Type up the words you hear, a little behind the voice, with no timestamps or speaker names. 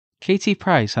Katie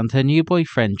Price and her new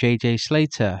boyfriend JJ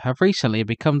Slater have recently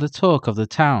become the talk of the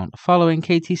town following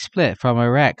Katie's split from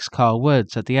her ex Carl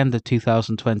Woods at the end of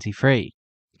 2023.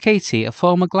 Katie, a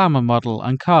former glamour model,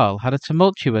 and Carl had a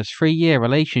tumultuous 3-year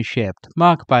relationship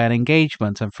marked by an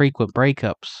engagement and frequent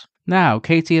breakups. Now,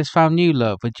 Katie has found new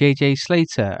love with JJ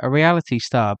Slater, a reality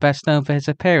star best known for his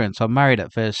appearance on Married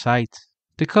at First Sight.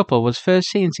 The couple was first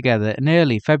seen together in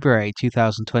early February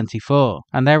 2024,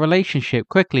 and their relationship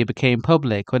quickly became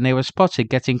public when they were spotted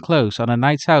getting close on a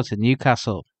night out in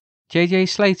Newcastle. JJ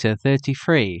Slater,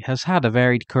 33, has had a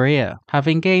varied career,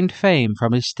 having gained fame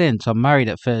from his stint on Married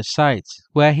at First Sight,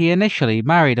 where he initially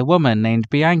married a woman named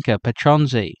Bianca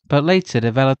Petronzi, but later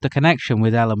developed a connection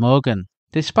with Ella Morgan.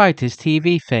 Despite his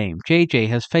TV fame, JJ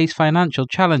has faced financial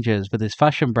challenges with his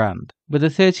fashion brand, with a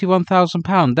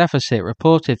 £31,000 deficit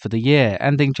reported for the year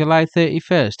ending July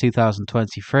 31,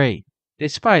 2023.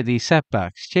 Despite these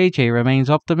setbacks, JJ remains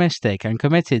optimistic and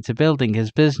committed to building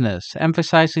his business,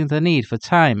 emphasizing the need for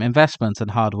time, investment,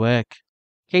 and hard work.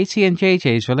 Katie and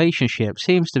JJ's relationship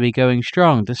seems to be going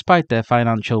strong despite their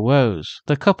financial woes.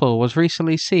 The couple was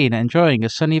recently seen enjoying a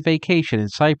sunny vacation in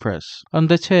Cyprus,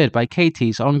 undeterred by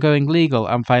Katie's ongoing legal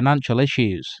and financial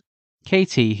issues.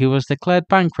 Katie, who was declared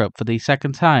bankrupt for the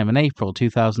second time in April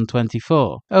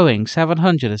 2024, owing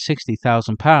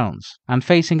 £760,000 and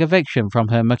facing eviction from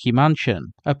her mucky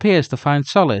mansion, appears to find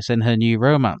solace in her new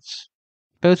romance.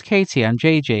 Both Katie and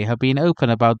JJ have been open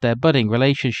about their budding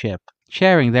relationship,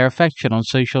 sharing their affection on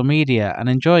social media and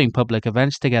enjoying public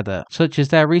events together, such as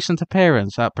their recent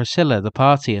appearance at Priscilla the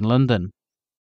Party in London.